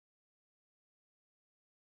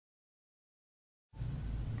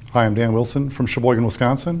Hi, I'm Dan Wilson from Sheboygan,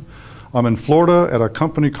 Wisconsin. I'm in Florida at a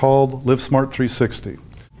company called LiveSmart 360.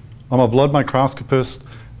 I'm a blood microscopist,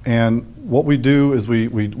 and what we do is we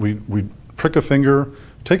prick a finger,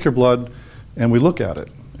 take your blood, and we look at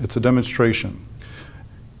it. It's a demonstration.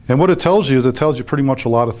 And what it tells you is it tells you pretty much a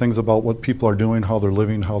lot of things about what people are doing, how they're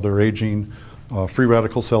living, how they're aging, free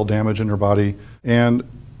radical cell damage in their body. And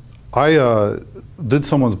I did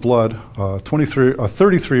someone's blood, a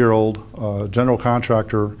 33-year-old general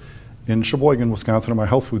contractor in Sheboygan, Wisconsin, at my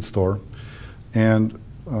health food store. And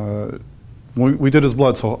we did his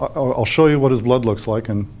blood, so I'll show you what his blood looks like,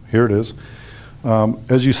 and here it is.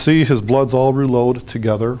 As you see, his blood's all reload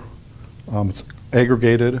together. It's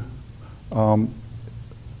aggregated.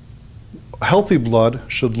 Healthy blood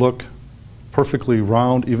should look perfectly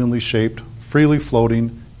round, evenly shaped, freely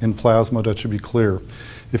floating in plasma that should be clear.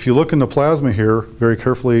 If you look in the plasma here very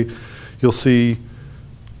carefully, you'll see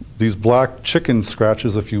these black chicken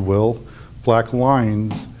scratches, if you will, black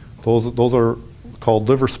lines. Those are called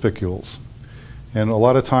liver spicules. And a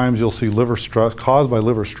lot of times you'll see liver stress caused by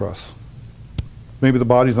liver stress. Maybe the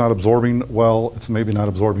body's not absorbing well, it's maybe not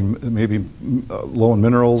absorbing, maybe low in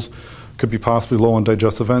minerals, could be possibly low in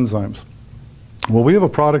digestive enzymes. Well, we have a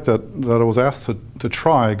product that I was asked to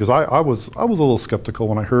try, because I was a little skeptical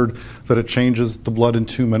when I heard that it changes the blood in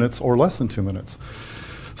 2 minutes or less than 2 minutes.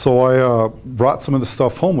 So I brought some of the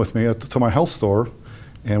stuff home with me to my health store,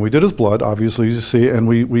 and we did his blood, obviously, as you see, and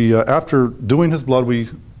we after doing his blood, we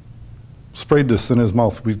sprayed this in his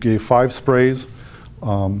mouth. We gave 5 sprays,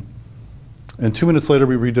 and 2 minutes later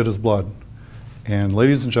we redid his blood. And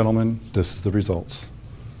ladies and gentlemen, this is the results.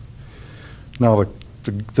 Now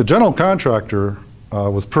the general contractor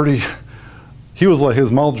was pretty, he was like,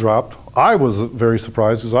 his mouth dropped. I was very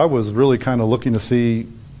surprised, because I was really kind of looking to see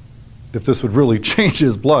if this would really change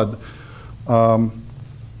his blood. But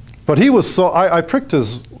he was so, I pricked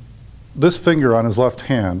this finger on his left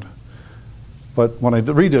hand, but when I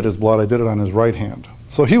redid his blood, I did it on his right hand.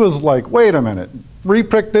 So he was like, wait a minute,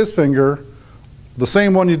 re-prick this finger, the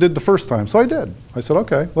same one you did the first time. So I did. I said,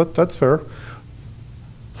 okay, that's fair.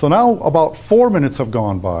 So now about 4 minutes have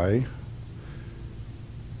gone by,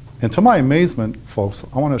 and to my amazement, folks,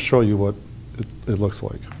 I want to show you what it looks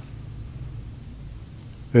like.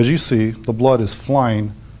 As you see, the blood is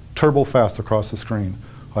flying turbo fast across the screen.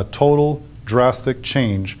 A total drastic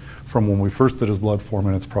change from when we first did his blood 4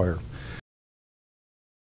 minutes prior.